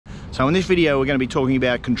So in this video we're going to be talking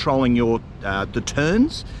about controlling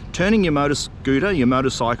the turning your motor scooter, your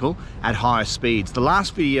motorcycle at higher speeds. The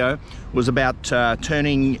last video was about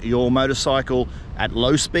turning your motorcycle at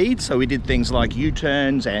low speed, so we did things like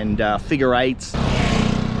U-turns and figure eights.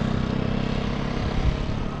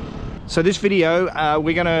 So this video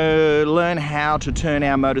we're going to learn how to turn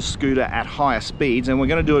our motor scooter at higher speeds, and we're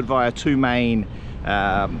going to do it via two main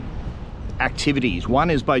activities. One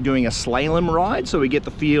is by doing a slalom ride, so we get the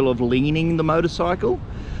feel of leaning the motorcycle,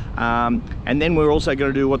 and then we're also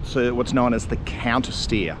going to do what's known as the counter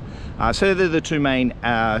steer. So they're the two main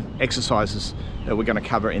exercises that we're going to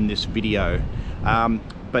cover in this video.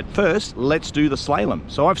 But first, let's do the slalom.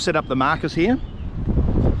 So I've set up the markers here.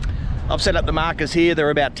 They're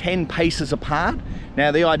about 10 paces apart.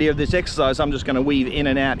 Now the idea of this exercise, I'm just going to weave in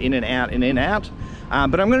and out, in and out, and in and out.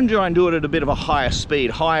 But I'm going to try and do it at a bit of a higher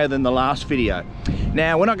speed, higher than the last video.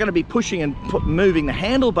 Now we're not going to be pushing and moving the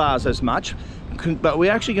handlebars as much, but we're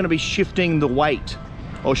actually going to be shifting the weight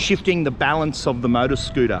or shifting the balance of the motor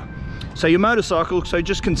scooter. So your motorcycle, so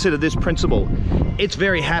just consider this principle. It's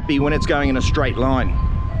very happy when it's going in a straight line.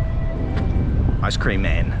 Ice cream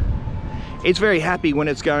man. It's very happy when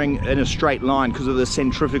it's going in a straight line because of the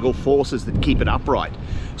centrifugal forces that keep it upright.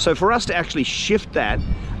 So for us to actually shift that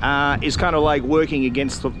is kind of like working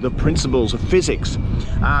against the principles of physics.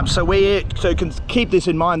 So can keep this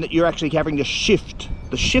in mind, that you're actually having to shift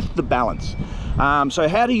the balance. So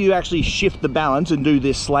how do you actually shift the balance and do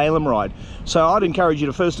this slalom ride? So I'd encourage you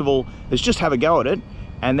to, first of all, is just have a go at it,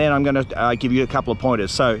 and then I'm going to give you a couple of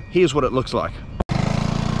pointers. So here's what it looks like.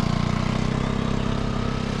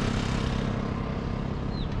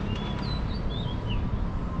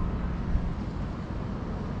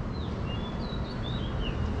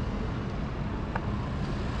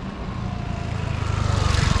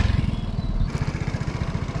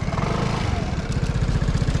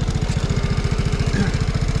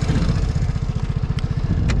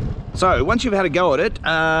 So once you've had a go at it,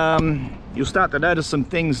 you'll start to notice some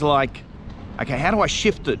things like, okay, how do I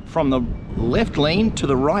shift it from the left lean to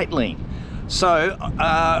the right lean? So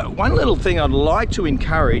one little thing I'd like to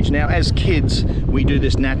encourage, now as kids we do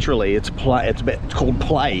this naturally, it's called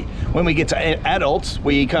play. When we get to adults,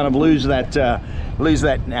 we kind of lose that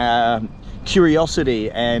curiosity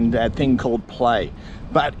and that thing called play.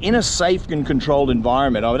 But in a safe and controlled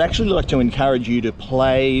environment, I would actually like to encourage you to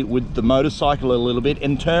play with the motorcycle a little bit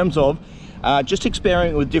in terms of just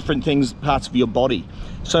experimenting with different things, parts of your body.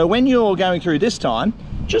 So when you're going through this time,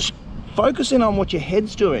 just focus in on what your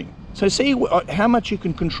head's doing. So see how much you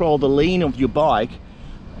can control the lean of your bike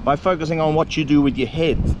by focusing on what you do with your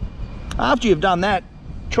head. After you've done that,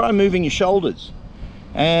 try moving your shoulders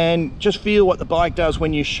and just feel what the bike does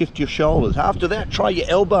when you shift your shoulders. After that, try your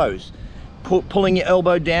elbows. Pulling your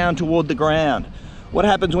elbow down toward the ground. What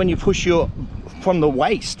happens when you push from the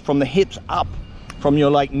waist, from the hips up, from your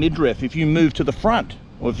midriff, if you move to the front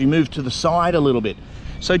or if you move to the side a little bit.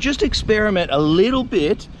 So just experiment a little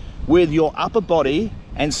bit with your upper body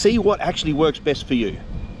and see what actually works best for you.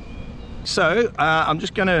 So I'm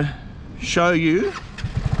just going to show you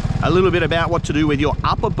a little bit about what to do with your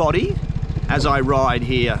upper body as I ride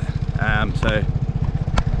here.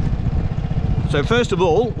 So first of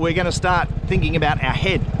all, we're going to start thinking about our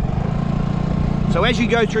head. So as you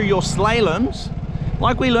go through your slaloms,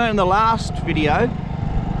 like we learned in the last video,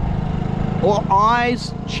 all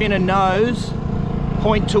eyes, chin and nose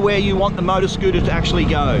point to where you want the motor scooter to actually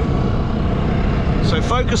go. So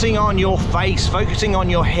focusing on your face, focusing on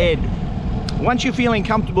your head. Once you're feeling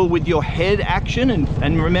comfortable with your head action,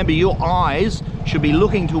 and remember, your eyes should be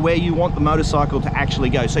looking to where you want the motorcycle to actually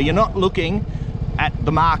go. So you're not looking at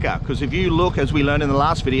the marker, because if you look, as we learned in the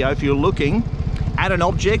last video, if you're looking at an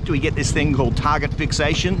object, we get this thing called target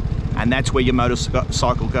fixation, and that's where your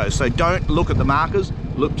motorcycle goes. So don't look at the markers,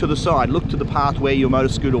 look to the side, look to the path where your motor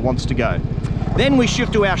scooter wants to go. Then we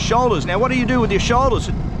shift to our shoulders. Now what do you do with your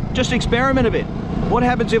shoulders? Just experiment a bit. What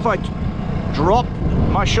happens if I drop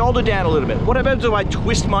my shoulder down a little bit? What happens if I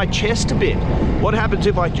twist my chest a bit? What happens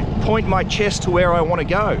if I point my chest to where I want to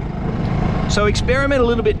go? So experiment a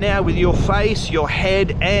little bit now with your face, your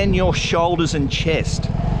head, and your shoulders and chest.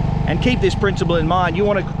 And keep this principle in mind. You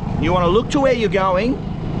want to look to where you're going.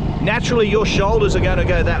 Naturally, your shoulders are going to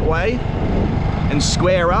go that way and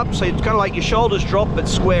square up. So it's kind of like your shoulders drop, but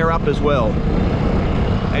square up as well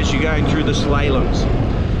as you're going through the slaloms.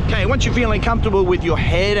 Okay, once you're feeling comfortable with your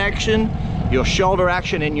head action, your shoulder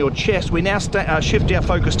action, and your chest, we now shift our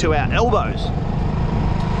focus to our elbows.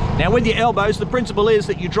 Now with your elbows, the principle is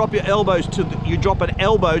that you drop your elbows you drop an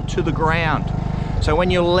elbow to the ground. So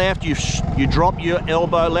when you're left, you drop your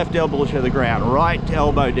left elbow to the ground, right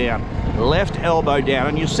elbow down, left elbow down.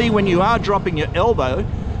 And you see when you are dropping your elbow,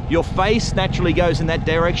 your face naturally goes in that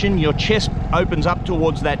direction, your chest opens up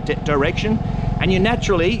towards that direction, and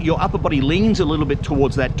your upper body leans a little bit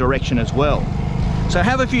towards that direction as well. So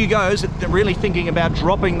have a few goes at really thinking about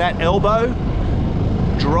dropping that elbow,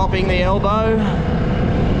 dropping the elbow,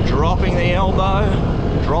 dropping the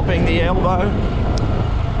elbow, dropping the elbow.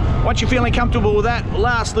 Once you're feeling comfortable with that,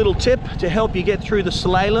 last little tip to help you get through the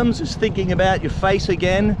slaloms is thinking about your face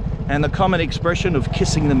again and the common expression of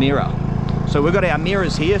kissing the mirror. So we've got our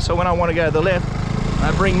mirrors here, so when I want to go to the left,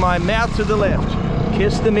 I bring my mouth to the left.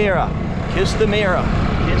 Kiss the mirror, kiss the mirror,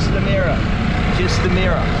 kiss the mirror, kiss the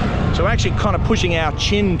mirror. So actually kind of pushing our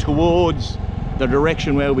chin towards the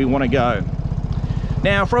direction where we want to go.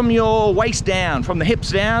 Now from your waist down, from the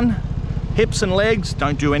hips down, hips and legs,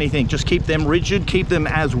 don't do anything. Just keep them rigid, keep them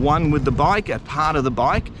as one with the bike, a part of the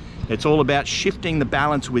bike. It's all about shifting the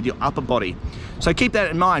balance with your upper body. So keep that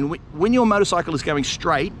in mind. When your motorcycle is going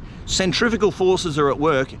straight, centrifugal forces are at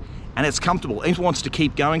work and it's comfortable. It wants to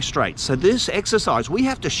keep going straight. So this exercise, we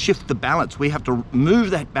have to shift the balance. We have to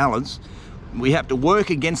move that balance. We have to work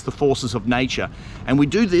against the forces of nature. And we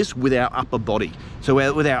do this with our upper body.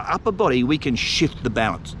 So with our upper body, we can shift the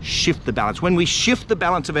balance, shift the balance. When we shift the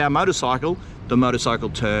balance of our motorcycle, the motorcycle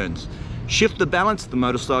turns. Shift the balance, the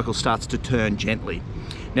motorcycle starts to turn gently.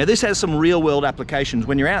 Now this has some real world applications.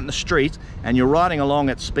 When you're out in the street and you're riding along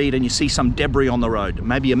at speed and you see some debris on the road,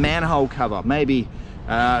 maybe a manhole cover, maybe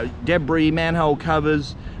debris, manhole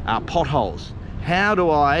covers, potholes. How do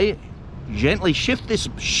I gently shift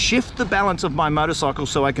the balance of my motorcycle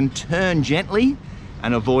so I can turn gently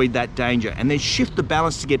and avoid that danger, and then shift the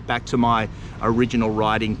balance to get back to my original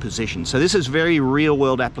riding position? So this is very real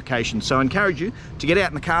world application. So I encourage you to get out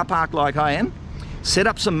in the car park like I am, set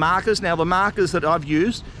up some markers. Now the markers that I've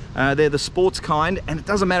used, they're the sports kind, and it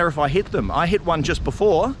doesn't matter if I hit them. I hit one just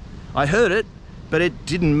before, I heard it, but it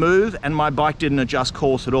didn't move and my bike didn't adjust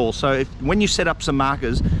course at all. So when you set up some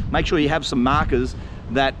markers, make sure you have some markers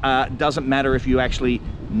that doesn't matter if you actually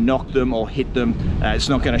knock them or hit them, it's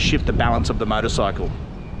not going to shift the balance of the motorcycle.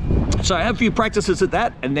 So have a few practices at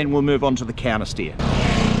that, and then we'll move on to the counter steer.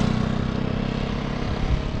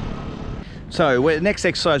 So the next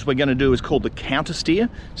exercise we're going to do is called the counter steer.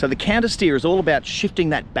 So the counter steer is all about shifting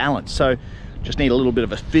that balance. So just need a little bit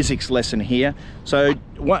of a physics lesson here. So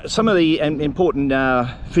some of the important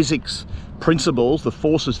physics principles, the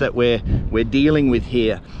forces that we're dealing with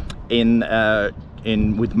here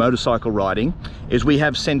with motorcycle riding, is we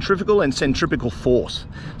have centrifugal and centripetal force.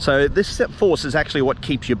 So this force is actually what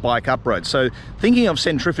keeps your bike upright. So thinking of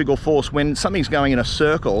centrifugal force, when something's going in a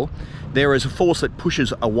circle, there is a force that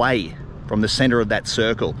pushes away from the center of that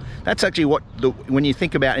circle. That's actually what, when you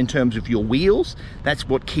think about in terms of your wheels, that's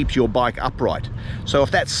what keeps your bike upright. So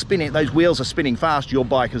if that's spinning, those wheels are spinning fast, your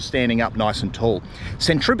bike is standing up nice and tall.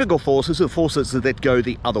 Centrifugal forces are forces that go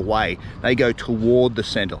the other way. They go toward the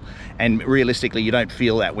center. And realistically, you don't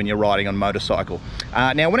feel that when you're riding on a motorcycle.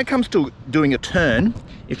 Now, when it comes to doing a turn,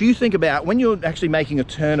 if you think about when you're actually making a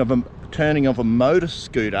turning of a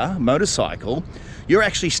motorcycle, you're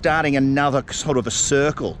actually starting another sort of a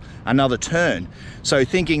circle, another turn. So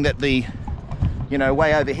thinking that the,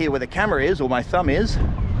 way over here where the camera is, or my thumb is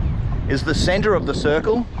the center of the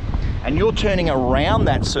circle, and you're turning around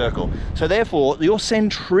that circle. So therefore, your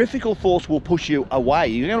centrifugal force will push you away.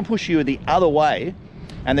 You're going to push you the other way,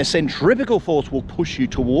 and the centripetal force will push you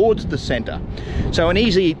towards the center. So in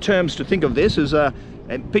easy terms to think of this is,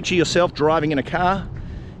 picture yourself driving in a car.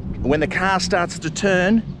 When the car starts to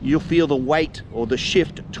turn, you'll feel the weight or the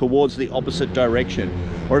shift towards the opposite direction.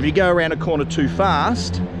 Or if you go around a corner too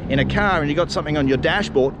fast in a car and you've got something on your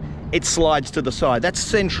dashboard, it slides to the side. That's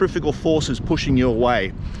centrifugal forces pushing you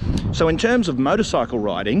away. So in terms of motorcycle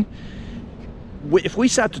riding, if we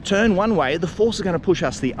start to turn one way, the force is going to push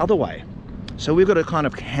us the other way. So we've got to kind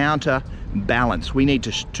of counter balance. We need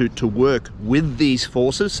to work with these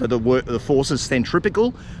forces. So the forces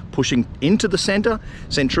centripetal pushing into the center,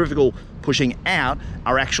 centrifugal pushing out,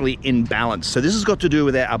 are actually in balance. So this has got to do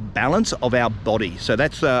with our balance of our body. So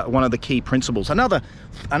that's one of the key principles. Another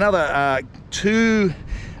two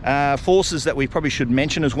forces that we probably should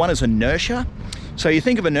mention is, one is inertia. So you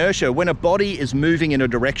think of inertia, when a body is moving in a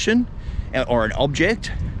direction or an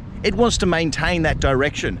object, it wants to maintain that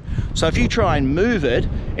direction. So if you try and move it,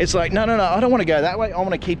 it's like, no, I don't want to go that way, I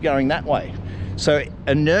want to keep going that way. So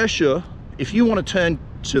inertia, if you want to turn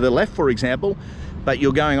to the left, for example, but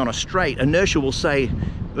you're going on a straight, inertia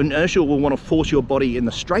will want to force your body in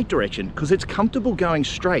the straight direction because it's comfortable going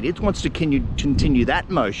straight. It wants to continue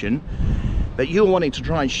that motion, but you're wanting to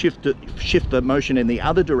try and shift the motion in the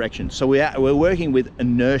other direction. So we're working with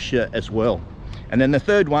inertia as well. And then the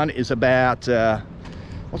third one is about,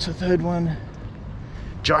 what's the third one?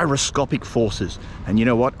 Gyroscopic forces. And you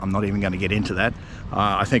know what? I'm not even going to get into that.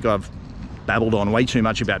 I think I've babbled on way too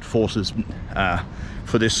much about forces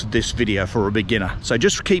for this video for a beginner. So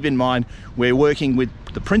just keep in mind, we're working with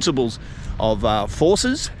the principles of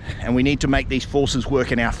forces, and we need to make these forces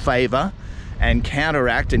work in our favor and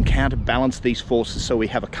counteract and counterbalance these forces so we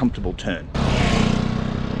have a comfortable turn.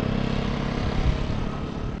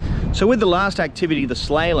 So with the last activity, the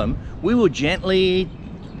slalom, we were gently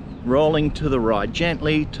rolling to the right,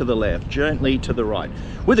 gently to the left, gently to the right.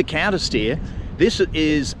 With a counter steer, this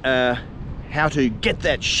is how to get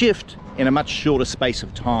that shift in a much shorter space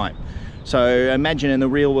of time. So imagine in the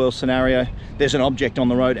real world scenario, there's an object on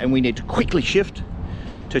the road and we need to quickly shift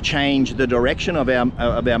to change the direction of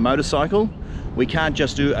our motorcycle. We can't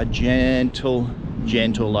just do a gentle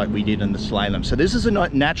like we did in the slalom. So this is a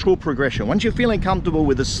natural progression. Once you're feeling comfortable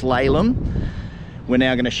with the slalom, we're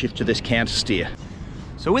now going to shift to this counter steer.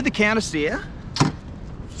 So with the counter steer,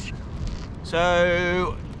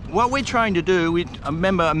 so what we're trying to do,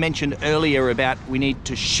 remember I mentioned earlier about we need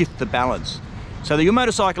to shift the balance. So your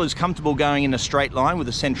motorcycle is comfortable going in a straight line with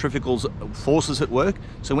the centrifugal forces at work.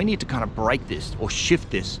 So we need to kind of break this or shift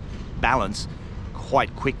this balance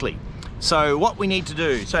quite quickly. So what we need to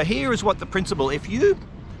do, so here is what the principle, if you,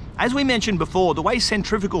 as we mentioned before, the way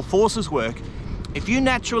centrifugal forces work, if you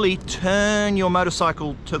naturally turn your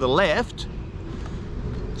motorcycle to the left,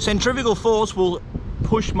 centrifugal force will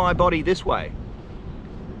push my body this way.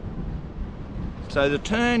 So the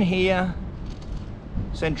turn here,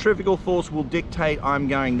 centrifugal force will dictate I'm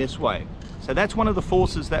going this way. So that's one of the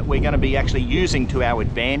forces that we're going to be actually using to our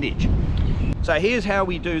advantage. So here's how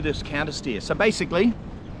we do this counter steer. So basically,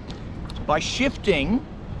 by shifting,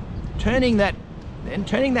 turning that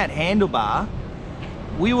handlebar,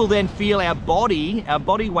 we will then feel our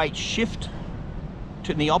body weight shift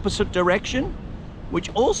to the opposite direction, which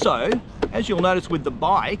also, as you'll notice with the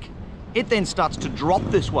bike, it then starts to drop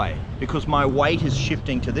this way because my weight is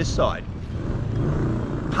shifting to this side.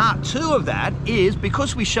 Part two of that is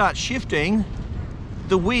because we start shifting,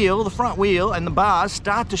 the wheel, the front wheel and the bars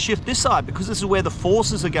start to shift this side because this is where the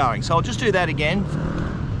forces are going. So I'll just do that again.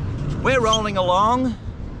 We're rolling along.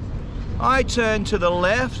 I turn to the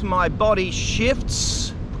left, my body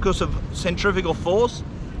shifts because of centrifugal force,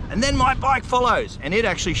 and then my bike follows and it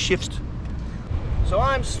actually shifts. So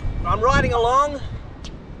I'm riding along.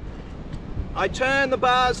 I turn the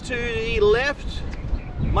bars to the left,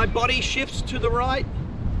 my body shifts to the right,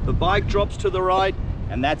 the bike drops to the right,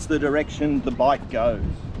 and that's the direction the bike goes.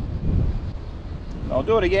 I'll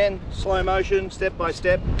do it again, slow motion, step by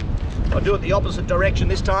step. I'll do it the opposite direction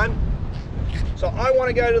this time. So I want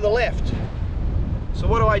to go to the left. So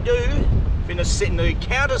what do? In the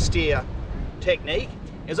counter steer technique,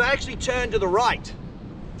 is I actually turn to the right.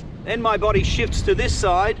 Then my body shifts to this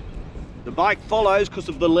side, the bike follows because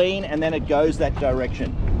of the lean, and then it goes that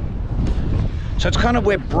direction. So it's kind of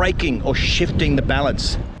we're breaking or shifting the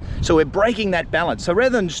balance. So we're breaking that balance. So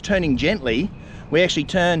rather than just turning gently, we actually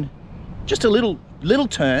turn just a little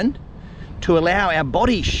turn to allow our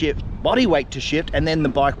body weight to shift, and then the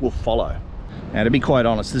bike will follow. Now, to be quite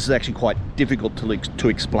honest, this is actually quite difficult to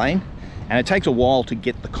explain, and it takes a while to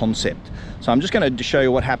get the concept. So I'm just going to show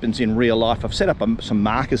you what happens in real life. I've set up some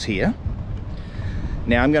markers here.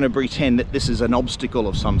 Now I'm going to pretend that this is an obstacle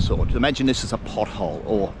of some sort. Imagine this is a pothole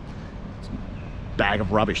or a bag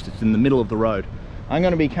of rubbish that's in the middle of the road. I'm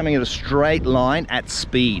going to be coming at a straight line at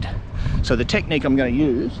speed. So the technique I'm going to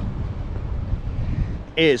use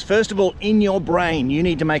is, first of all, in your brain, you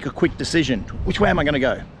need to make a quick decision. Which way am I going to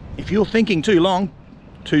go? If you're thinking too long,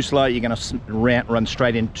 too slow, you're going to run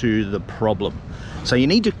straight into the problem. So you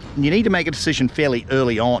need to make a decision fairly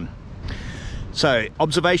early on. So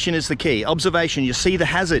observation is the key. Observation, you see the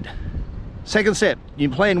hazard. Second step, you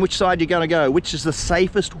plan which side you're going to go, which is the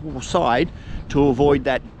safest side to avoid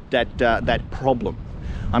that problem.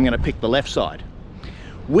 I'm going to pick the left side.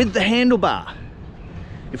 With the handlebar,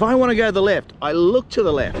 if I want to go to the left, I look to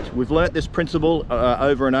the left. We've learnt this principle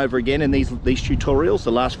over and over again in these tutorials,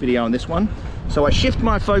 the last video and this one. So I shift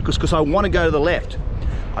my focus because I want to go to the left.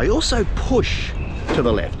 I also push to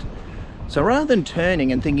the left. So rather than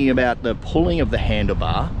turning and thinking about the pulling of the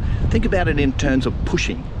handlebar, think about it in terms of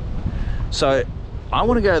pushing. So I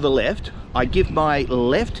want to go to the left. I give my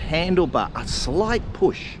left handlebar a slight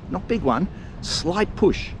push, not big one, slight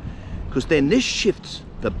push, because then this shifts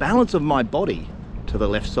the balance of my body to the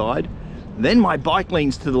left side, then my bike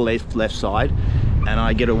leans to the left side, and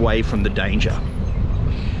I get away from the danger.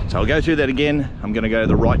 So I'll go through that again. I'm going to go to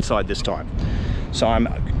the right side this time. So I'm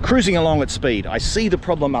cruising along at speed. I see the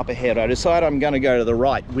problem up ahead. I decide I'm going to go to the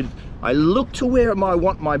right. With I look to where I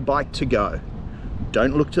want my bike to go.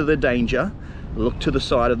 Don't look to the danger. Look to the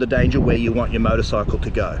side of the danger where you want your motorcycle to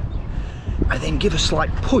go. I then give a slight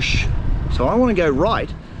push. So I want to go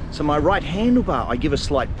right. So my right handlebar, I give a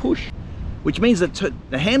slight push, which means that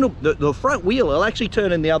the front wheel will actually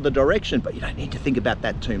turn in the other direction, but you don't need to think about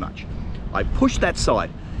that too much. I push that side.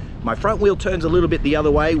 My front wheel turns a little bit the other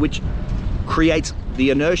way, which creates the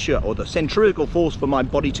inertia or the centrifugal force for my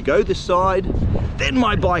body to go this side. Then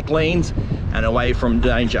my bike leans and away from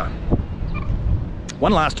danger.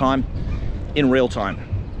 One last time in real time.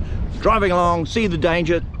 Driving along, see the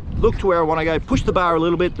danger, look to where I want to go, push the bar a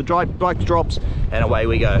little bit, the bike drops, and away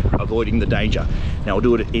we go, avoiding the danger. Now I'll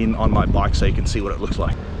do it on my bike so you can see what it looks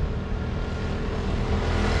like.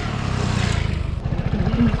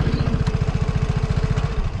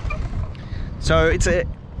 So it's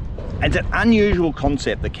an unusual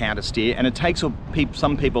concept, the counter steer, and it takes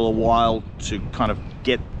some people a while to kind of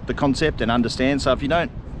get the concept and understand. So if you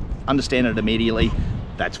don't understand it immediately,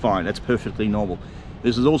 that's fine, that's perfectly normal.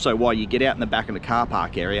 This is also why you get out in the back of the car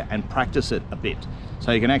park area and practice it a bit,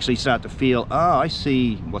 so you can actually start to feel, oh, I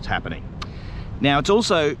see what's happening. Now it's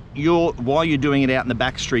also, while you're doing it out in the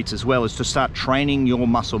back streets as well, is to start training your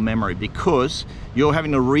muscle memory, because you're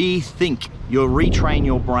having to retrain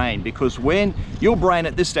your brain, because when your brain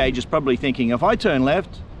at this stage is probably thinking, if I turn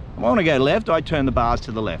left, I want to go left, I turn the bars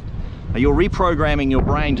to the left. Now you're reprogramming your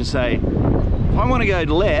brain to say, if I want to go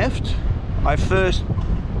left, I first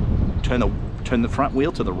turn the front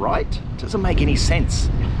wheel to the right. It doesn't make any sense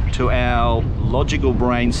to our logical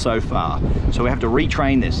brain so far. So we have to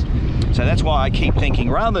retrain this. So that's why I keep thinking,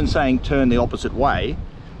 rather than saying turn the opposite way,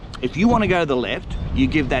 if you want to go to the left, you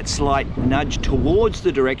give that slight nudge towards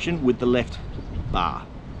the direction with the left bar,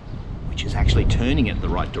 which is actually turning it the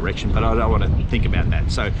right direction, but I don't want to think about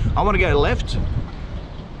that. So I want to go left,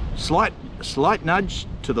 slight nudge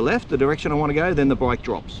to the left, the direction I want to go, then the bike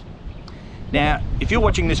drops. Now, if you're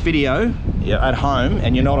watching this video at home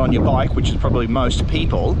and you're not on your bike, which is probably most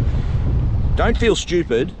people, don't feel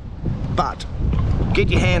stupid, but get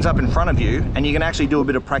your hands up in front of you and you can actually do a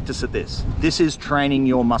bit of practice at this. This is training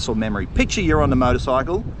your muscle memory. Picture you're on the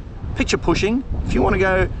motorcycle, picture pushing. If you want to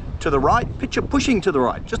go to the right, picture pushing to the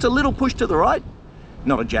right. Just a little push to the right,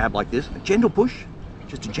 not a jab like this, a gentle push,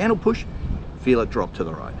 just a gentle push, feel it drop to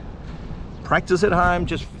the right. Practice at home,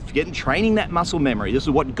 just training that muscle memory. This is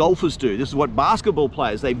what golfers do. This is what basketball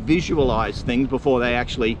players, they visualize things before they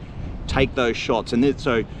actually take those shots. And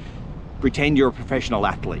so pretend you're a professional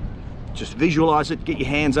athlete. Just visualize it, get your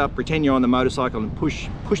hands up, pretend you're on the motorcycle and push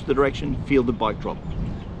the direction, feel the bike drop.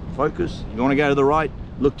 Focus. You want to go to the right,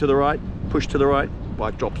 look to the right, push to the right,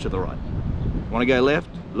 bike drops to the right. You want to go left,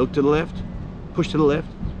 look to the left, push to the left,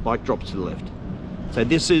 bike drops to the left. So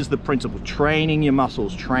this is the principle, training your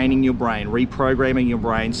muscles, training your brain, reprogramming your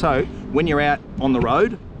brain. So when you're out on the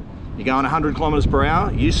road, you're going 100 kilometers per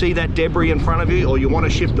hour, you see that debris in front of you, or you want to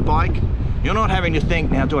shift the bike, you're not having to think,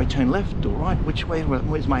 now do I turn left or right? Which way,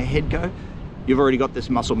 where's my head go? You've already got this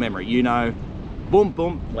muscle memory. You know, boom,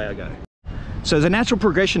 boom, away I go. So there's a natural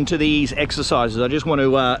progression to these exercises. I just want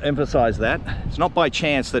to emphasize that. It's not by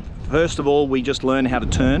chance that first of all, we just learn how to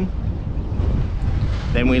turn.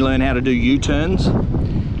 Then we learn how to do U-turns.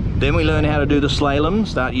 Then we learn how to do the slalom,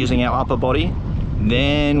 start using our upper body.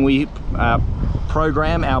 Then we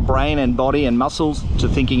program our brain and body and muscles to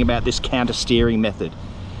thinking about this counter steering method.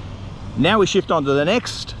 Now we shift on to the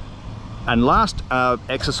next and last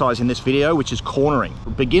exercise in this video, which is cornering.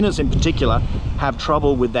 Beginners in particular have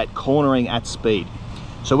trouble with that cornering at speed.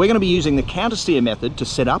 So we're going to be using the counter steer method to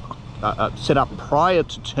set up prior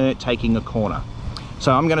to taking a corner.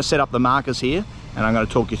 So I'm going to set up the markers here and I'm going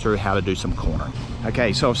to talk you through how to do some cornering.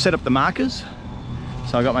 Okay, so I've set up the markers.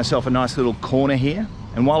 So I got myself a nice little corner here.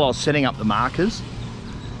 And while I was setting up the markers,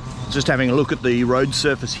 just having a look at the road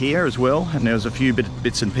surface here as well. And there was a few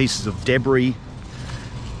bits and pieces of debris,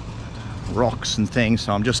 rocks and things.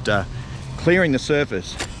 So I'm just clearing the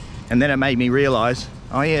surface. And then it made me realize,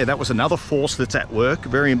 oh yeah, that was another force that's at work. A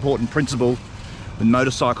very important principle with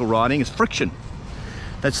motorcycle riding is friction.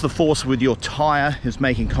 That's the force with your tire is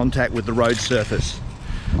making contact with the road surface.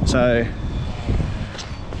 So you're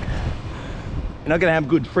not going to have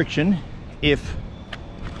good friction if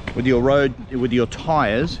with your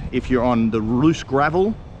tires, if you're on the loose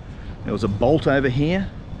gravel. There was a bolt over here.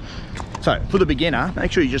 So for the beginner,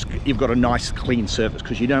 make sure you've got a nice clean surface,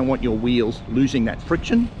 because you don't want your wheels losing that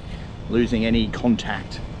friction, losing any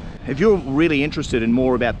contact. If you're really interested in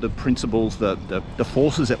more about the principles, the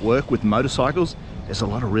forces at work with motorcycles, there's a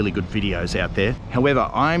lot of really good videos out there. However,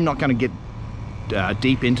 I'm not going to get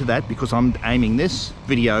deep into that because I'm aiming this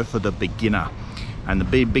video for the beginner. And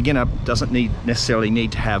the beginner doesn't necessarily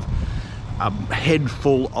need to have a head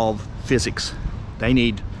full of physics. They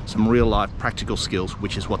need some real life practical skills,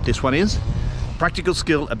 which is what this one is. Practical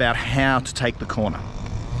skill about how to take the corner.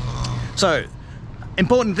 So,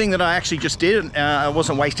 important thing that I actually just did, I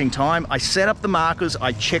wasn't wasting time. I set up the markers,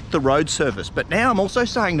 I checked the road surface, but now I'm also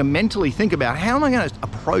starting to mentally think about how am I going to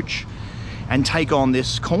approach and take on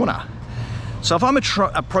this corner. So if I'm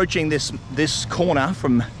approaching this corner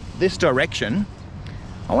from this direction,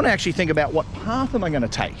 I want to actually think about what path am I going to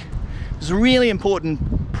take. It's a really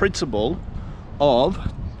important principle of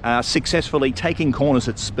successfully taking corners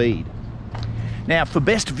at speed. Now for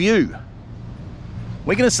best view,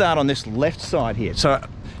 we're going to start on this left side here. So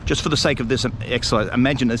just for the sake of this exercise,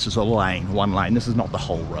 imagine this is a lane, one lane. This is not the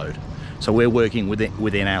whole road. So we're working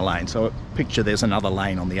within our lane. So picture there's another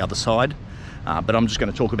lane on the other side, but I'm just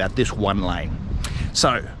going to talk about this one lane.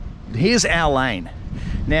 So here's our lane.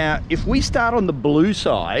 Now, if we start on the blue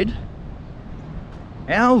side,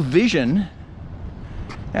 our vision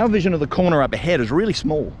of the corner up ahead is really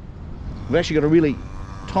small. We've actually got a really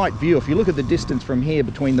tight view. If you look at the distance from here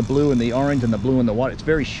between the blue and the orange and the blue and the white, it's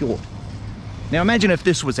very short. Now imagine if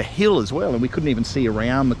this was a hill as well and we couldn't even see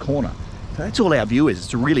around the corner. So that's all our view is,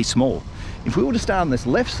 it's really small. If we were to start on this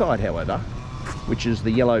left side, however, which is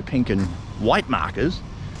the yellow, pink and white markers,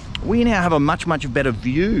 we now have a much better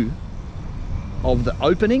view of the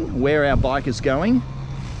opening, where our bike is going.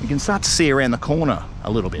 You can start to see around the corner a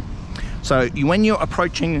little bit. So when you're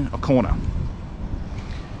approaching a corner,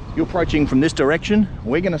 you're approaching from this direction,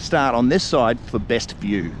 we're going to start on this side for best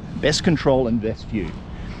view, best control and best view.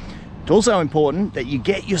 It's also important that you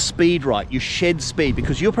get your speed right, you shed speed,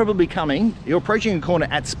 because you're approaching a corner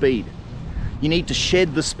at speed. You need to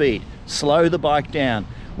shed the speed, slow the bike down,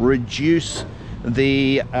 reduce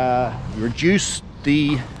the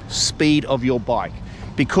speed of your bike,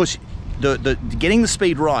 because getting the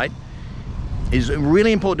speed right is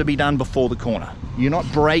really important to be done before the corner. You're not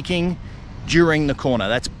braking during the corner.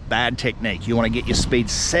 That's bad technique. You want to get your speed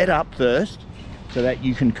set up first so that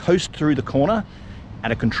you can coast through the corner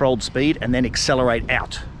at a controlled speed and then accelerate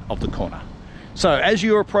out of the corner. So as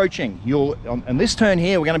you're approaching, on this turn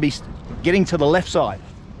here, we're going to be getting to the left side.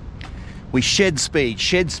 We shed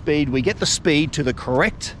speed, we get the speed to the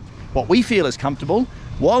correct, what we feel is comfortable.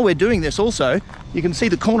 While we're doing this also, you can see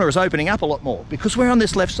the corner is opening up a lot more. Because we're on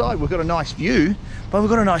this left side, we've got a nice view, but we've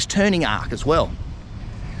got a nice turning arc as well.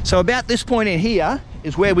 So about this point in here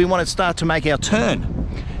is where we want to start to make our turn.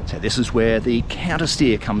 So this is where the counter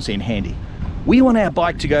steer comes in handy. We want our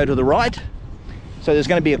bike to go to the right. So there's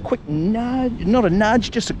going to be a quick nudge, not a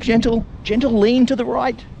nudge, just a gentle lean to the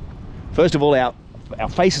right. First of all, our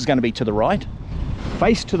face is going to be to the right.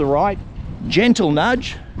 Face to the right, gentle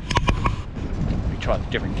nudge. Let me try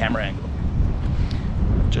a different camera angle.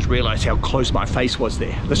 Just realized how close my face was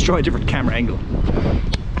there. Let's try a different camera angle.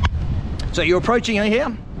 So you're approaching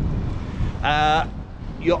here.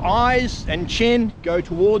 Your eyes and chin go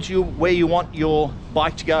towards you where you want your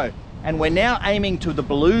bike to go. And we're now aiming to the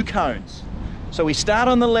blue cones. So we start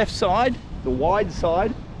on the left side, the wide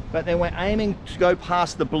side, but then we're aiming to go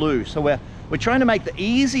past the blue. So we're trying to make the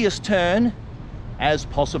easiest turn as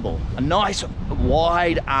possible. A nice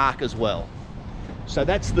wide arc as well. So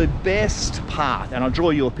that's the best path, and I'll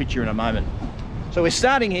draw you a picture in a moment. So we're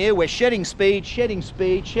starting here, we're shedding speed.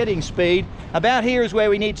 About here is where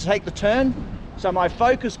we need to take the turn. So my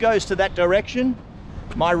focus goes to that direction.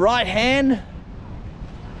 My right hand,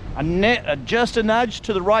 just a nudge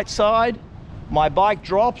to the right side. My bike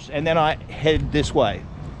drops and then I head this way.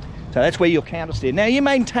 So that's where you'll counter steer. Now you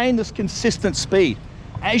maintain this consistent speed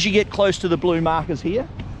as you get close to the blue markers here.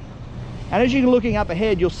 And as you're looking up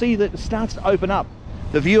ahead, you'll see that it starts to open up.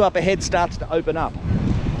 The view up ahead starts to open up.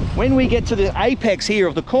 When we get to the apex here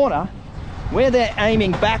of the corner, we're there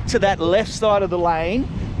aiming back to that left side of the lane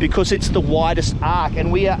because it's the widest arc,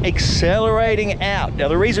 and we are accelerating out. Now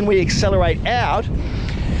the reason we accelerate out,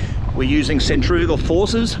 we're using centrifugal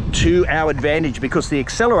forces to our advantage, because the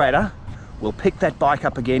accelerator will pick that bike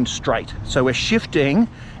up again straight. So we're shifting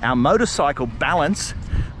our motorcycle balance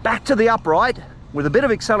back to the upright with a bit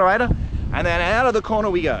of accelerator, and then out of the corner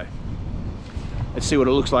we go. Let's see what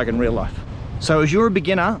it looks like in real life. So as you're a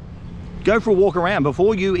beginner, go for a walk around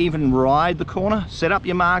before you even ride the corner. Set up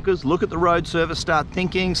your markers, look at the road surface, start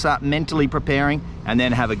thinking, start mentally preparing, and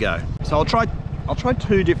then have a go. So I'll try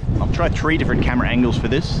three different camera angles for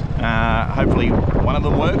this. Hopefully one of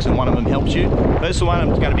them works and one of them helps you. First one,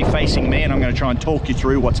 I'm going to be facing me and I'm going to try and talk you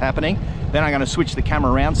through what's happening. Then I'm going to switch the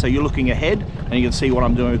camera around so you're looking ahead and you can see what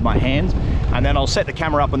I'm doing with my hands. And then I'll set the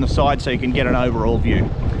camera up on the side so you can get an overall view.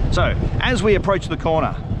 So as we approach the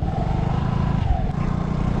corner,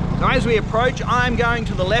 I'm going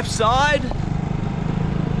to the left side.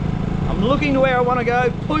 I'm I'm looking to where I want to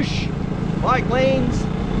go, push, bike leans,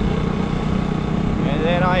 and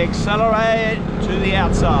then I accelerate to the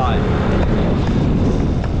outside.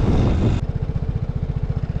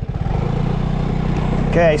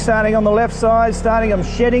 Okay, starting on the left side, I'm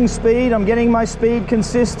shedding speed, I'm getting my speed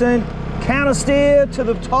consistent, counter steer to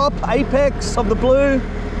the top apex of the blue,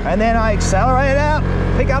 and then I accelerate out,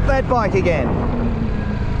 pick up that bike again.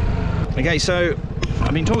 Okay, so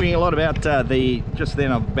I've been talking a lot about about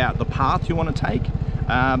the path you want to take.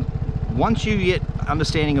 Once you get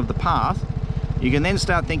understanding of the path, you can then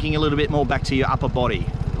start thinking a little bit more back to your upper body.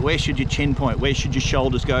 Where should your chin point? Where should your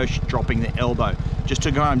shoulders go? Dropping the elbow, just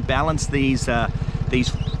to go and balance these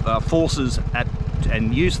forces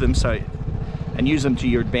and use them to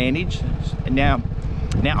your advantage. And now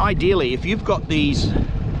ideally, if you've got the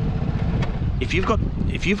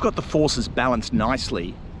forces balanced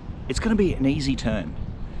nicely, it's going to be an easy turn.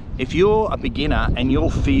 If you're a beginner and you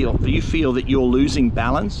feel that you're losing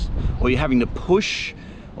balance, or you're having to push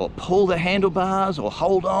or pull the handlebars or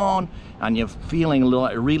hold on, and you're feeling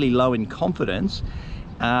really low in confidence,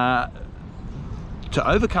 to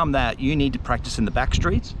overcome that, you need to practice in the back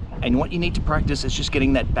streets. And what you need to practice is just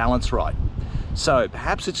getting that balance right. So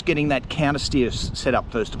perhaps it's getting that counter steer set up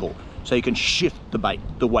first of all, so you can shift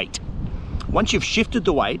the weight. Once you've shifted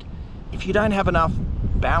the weight, if you don't have enough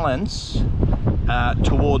balance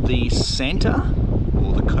toward the center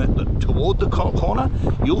or toward the corner,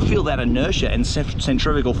 you'll feel that inertia and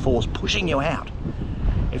centrifugal force pushing you out.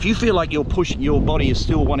 If you feel like your body is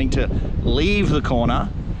still wanting to leave the corner,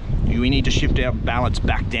 we need to shift our balance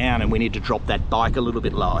back down, and we need to drop that bike a little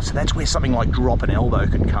bit lower. So that's where something like drop an elbow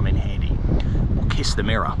can come in handy, or kiss the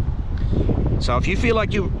mirror. So if you feel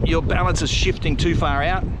like your balance is shifting too far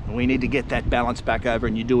out, we need to get that balance back over,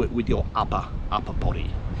 and you do it with your upper body.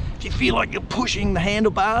 If you feel like you're pushing the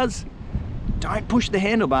handlebars, don't push the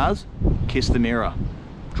handlebars, kiss the mirror.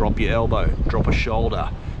 Drop your elbow, drop a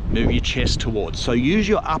shoulder, move your chest towards. So use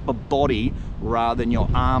your upper body rather than your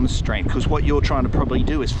arm strength, because what you're trying to probably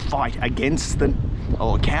do is fight against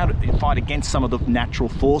fight against some of the natural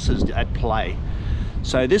forces at play.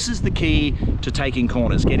 So this is the key to taking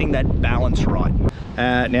corners, getting that balance right.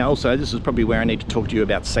 Now also, this is probably where I need to talk to you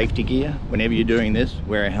about safety gear. Whenever you're doing this,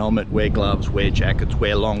 wear a helmet, wear gloves, wear jackets,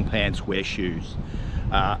 wear long pants, wear shoes.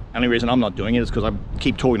 Only reason I'm not doing it is because I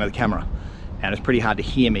keep talking to the camera, and it's pretty hard to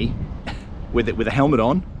hear me with a helmet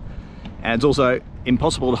on, and it's also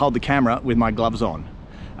impossible to hold the camera with my gloves on.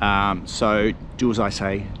 So do as I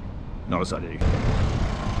say, not as I do.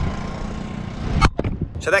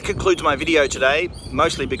 So that concludes my video today,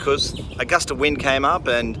 mostly because a gust of wind came up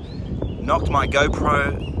and knocked my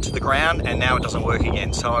GoPro to the ground, and now it doesn't work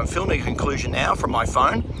again. So I'm filming a conclusion now from my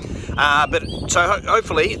phone. So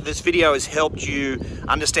hopefully this video has helped you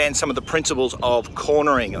understand some of the principles of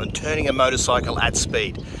cornering and turning a motorcycle at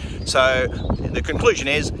speed. So the conclusion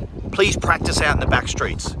is, please practice out in the back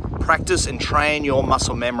streets. Practice and train your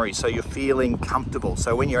muscle memory so you're feeling comfortable.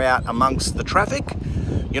 So when you're out amongst the traffic,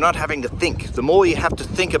 you're not having to think. The more you have to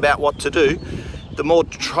think about what to do, the more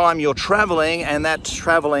time you're traveling, and that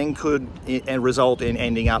traveling could result in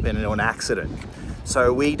ending up in an accident.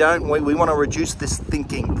 So we want to reduce this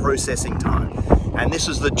thinking, processing time. And this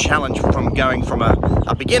is the challenge from going from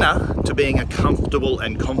a beginner to being a comfortable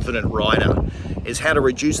and confident rider, is how to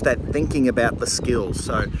reduce that thinking about the skills.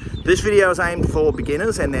 So this video is aimed for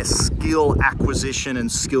beginners and their skill acquisition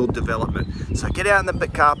and skill development. So get out in the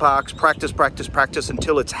car parks, practice, practice, practice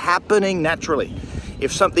until it's happening naturally.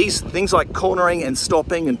 If these things like cornering and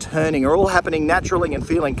stopping and turning are all happening naturally and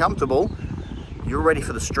feeling comfortable, you're ready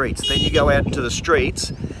for the streets. Then you go out into the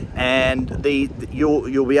streets, and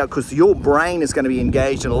you'll be out, because your brain is going to be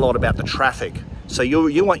engaged in a lot about the traffic. So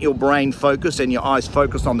you want your brain focused and your eyes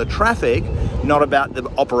focused on the traffic, not about the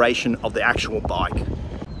operation of the actual bike.